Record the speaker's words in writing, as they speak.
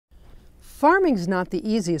Farming's not the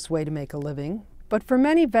easiest way to make a living, but for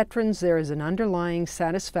many veterans there is an underlying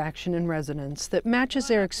satisfaction in residence that matches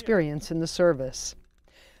their experience in the service.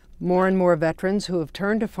 More and more veterans who have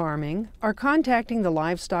turned to farming are contacting the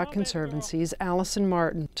Livestock Conservancy's Allison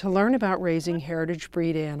Martin to learn about raising heritage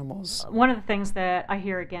breed animals. One of the things that I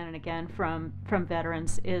hear again and again from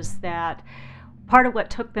veterans is that part of what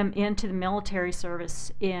took them into the military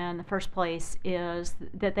service in the first place is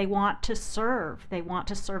that they want to serve. They want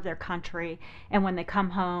to serve their country, and when they come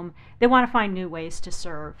home, they want to find new ways to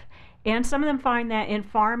serve. And some of them find that in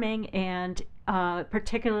farming and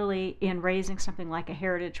particularly in raising something like a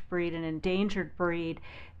heritage breed, an endangered breed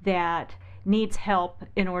that needs help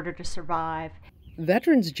in order to survive.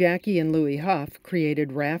 Veterans Jackie and Louie Huff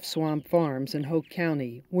created Raft Swamp Farms in Hoke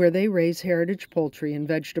County, where they raise heritage poultry and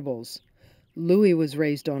vegetables. Louie was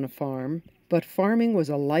raised on a farm, but farming was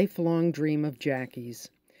a lifelong dream of Jackie's.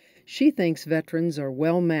 She thinks veterans are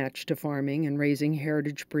well matched to farming and raising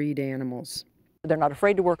heritage breed animals. They're not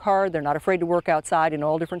afraid to work hard, they're not afraid to work outside in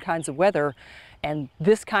all different kinds of weather, and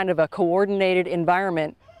this kind of a coordinated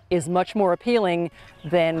environment is much more appealing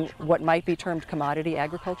than what might be termed commodity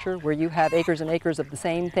agriculture, where you have acres and acres of the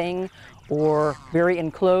same thing, or very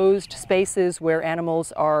enclosed spaces where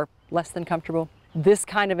animals are less than comfortable. This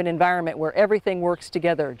kind of an environment where everything works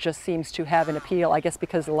together just seems to have an appeal, I guess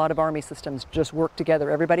because a lot of Army systems just work together.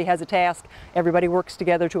 Everybody has a task, everybody works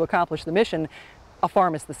together to accomplish the mission. A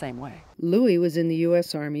farm is the same way. Louie was in the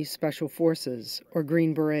U.S. Army Special Forces, or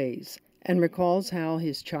Green Berets, and recalls how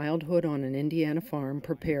his childhood on an Indiana farm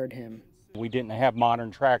prepared him. We didn't have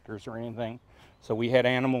modern tractors or anything, so we had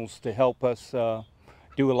animals to help us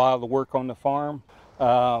do a lot of the work on the farm.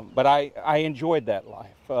 But I enjoyed that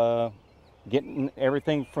life, getting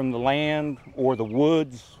everything from the land or the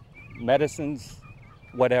woods, medicines,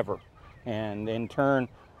 whatever. And in turn,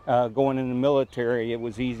 going in the military, it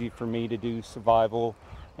was easy for me to do survival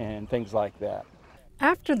and things like that.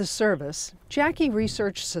 After the service, Jackie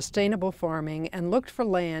researched sustainable farming and looked for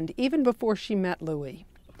land even before she met Louie.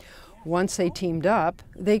 Once they teamed up,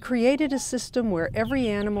 they created a system where every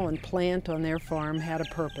animal and plant on their farm had a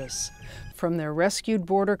purpose, from their rescued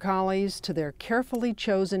border collies to their carefully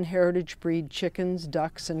chosen heritage breed chickens,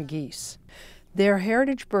 ducks, and geese. Their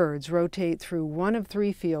heritage birds rotate through one of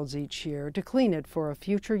 3 fields each year to clean it for a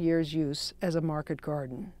future year's use as a market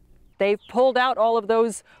garden. They've pulled out all of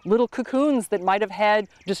those little cocoons that might have had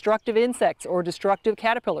destructive insects or destructive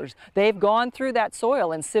caterpillars. They've gone through that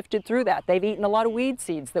soil and sifted through that. They've eaten a lot of weed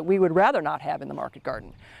seeds that we would rather not have in the market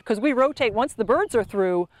garden. Because we rotate, once the birds are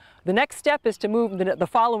through, the next step is to move the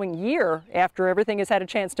following year, after everything has had a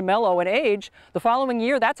chance to mellow and age, the following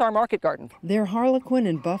year, that's our market garden. Their Harlequin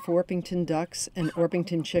and Buff Orpington ducks and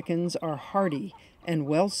Orpington chickens are hardy and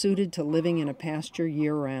well suited to living in a pasture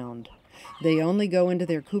year-round. They only go into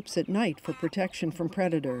their coops at night for protection from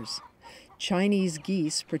predators. Chinese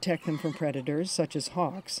geese protect them from predators, such as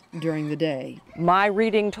hawks, during the day. My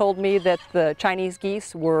reading told me that the Chinese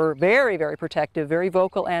geese were very, very protective, very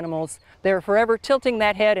vocal animals. They're forever tilting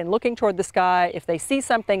that head and looking toward the sky. If they see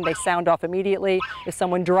something, they sound off immediately. If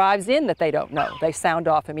someone drives in that they don't know, they sound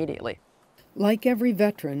off immediately. Like every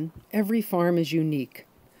veteran, every farm is unique.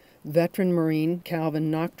 Veteran Marine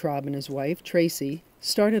Calvin Knocktraub and his wife, Tracy,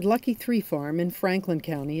 started Lucky 3 Farm in Franklin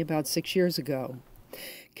County about 6 years ago.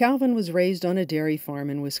 Calvin was raised on a dairy farm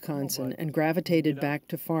in Wisconsin and gravitated back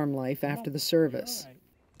to farm life after the service.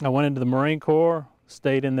 I went into the Marine Corps,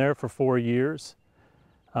 stayed in there for 4 years,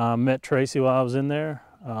 met Tracy while I was in there,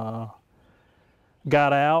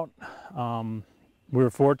 got out. We were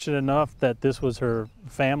fortunate enough that this was her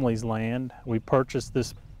family's land. We purchased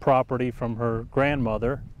this property from her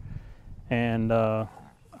grandmother, and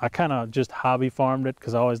I kind of just hobby farmed it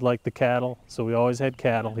because I always liked the cattle, so we always had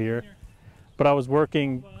cattle here. But I was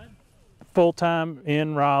working full-time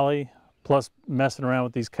in Raleigh, plus messing around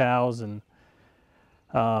with these cows, and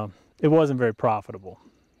it wasn't very profitable.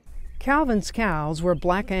 Calvin's cows were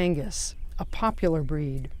Black Angus, a popular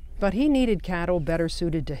breed, but he needed cattle better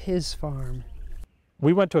suited to his farm.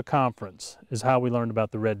 We went to a conference, is how we learned about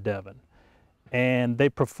the Red Devon, and they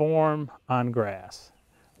perform on grass.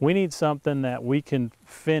 We need something that we can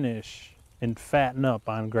finish and fatten up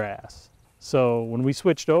on grass. So when we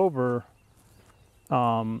switched over,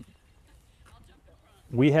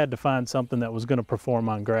 we had to find something that was going to perform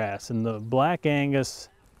on grass, and the Black Angus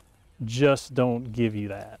just don't give you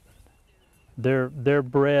that. They're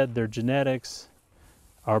bred, their genetics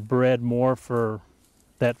are bred more for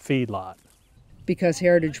that feedlot. Because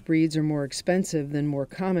heritage breeds are more expensive than more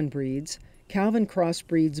common breeds, Calvin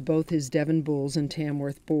crossbreeds both his Devon bulls and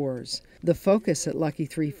Tamworth boars. The focus at Lucky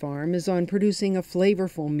 3 Farm is on producing a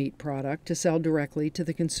flavorful meat product to sell directly to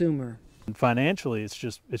the consumer. And financially,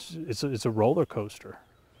 it's a roller coaster.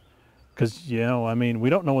 Because, you know, I mean, we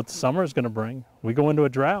don't know what the summer is going to bring. We go into a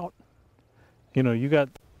drought. You know, you got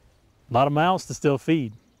a lot of mouths to still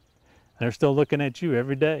feed. And they're still looking at you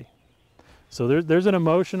every day. So there's an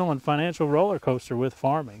emotional and financial roller coaster with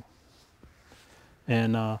farming.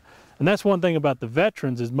 And that's one thing about the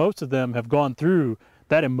veterans is most of them have gone through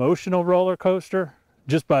that emotional roller coaster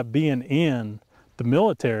just by being in the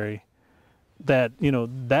military. That, you know,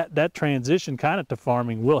 that transition kind of to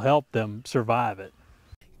farming will help them survive it.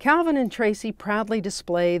 Calvin and Tracy proudly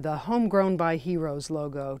display the Homegrown by Heroes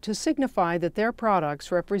logo to signify that their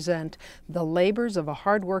products represent the labors of a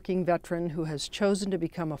hardworking veteran who has chosen to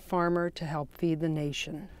become a farmer to help feed the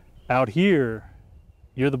nation. Out here,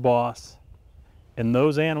 you're the boss, and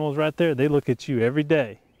those animals right there, they look at you every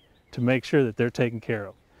day to make sure that they're taken care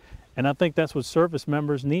of. And I think that's what service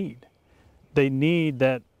members need. They need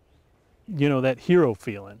that, you know, that hero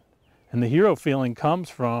feeling. And the hero feeling comes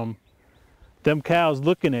from them cows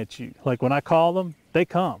looking at you. Like when I call them, they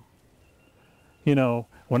come. You know,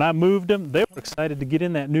 when I moved them, they were excited to get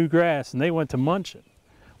in that new grass and they went to munch it.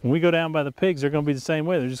 When we go down by the pigs, they're going to be the same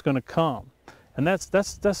way. They're just going to come. And that's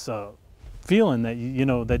a feeling that, you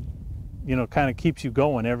know, kind of keeps you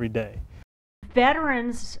going every day.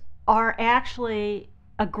 Veterans are actually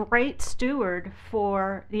a great steward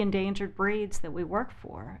for the endangered breeds that we work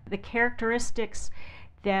for. The characteristics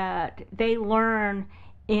that they learn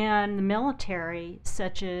in the military,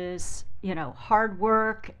 such as, you know, hard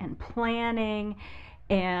work and planning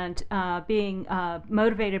and being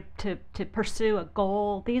motivated to pursue a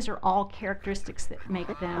goal, these are all characteristics that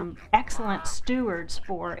make them excellent stewards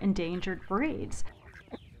for endangered breeds.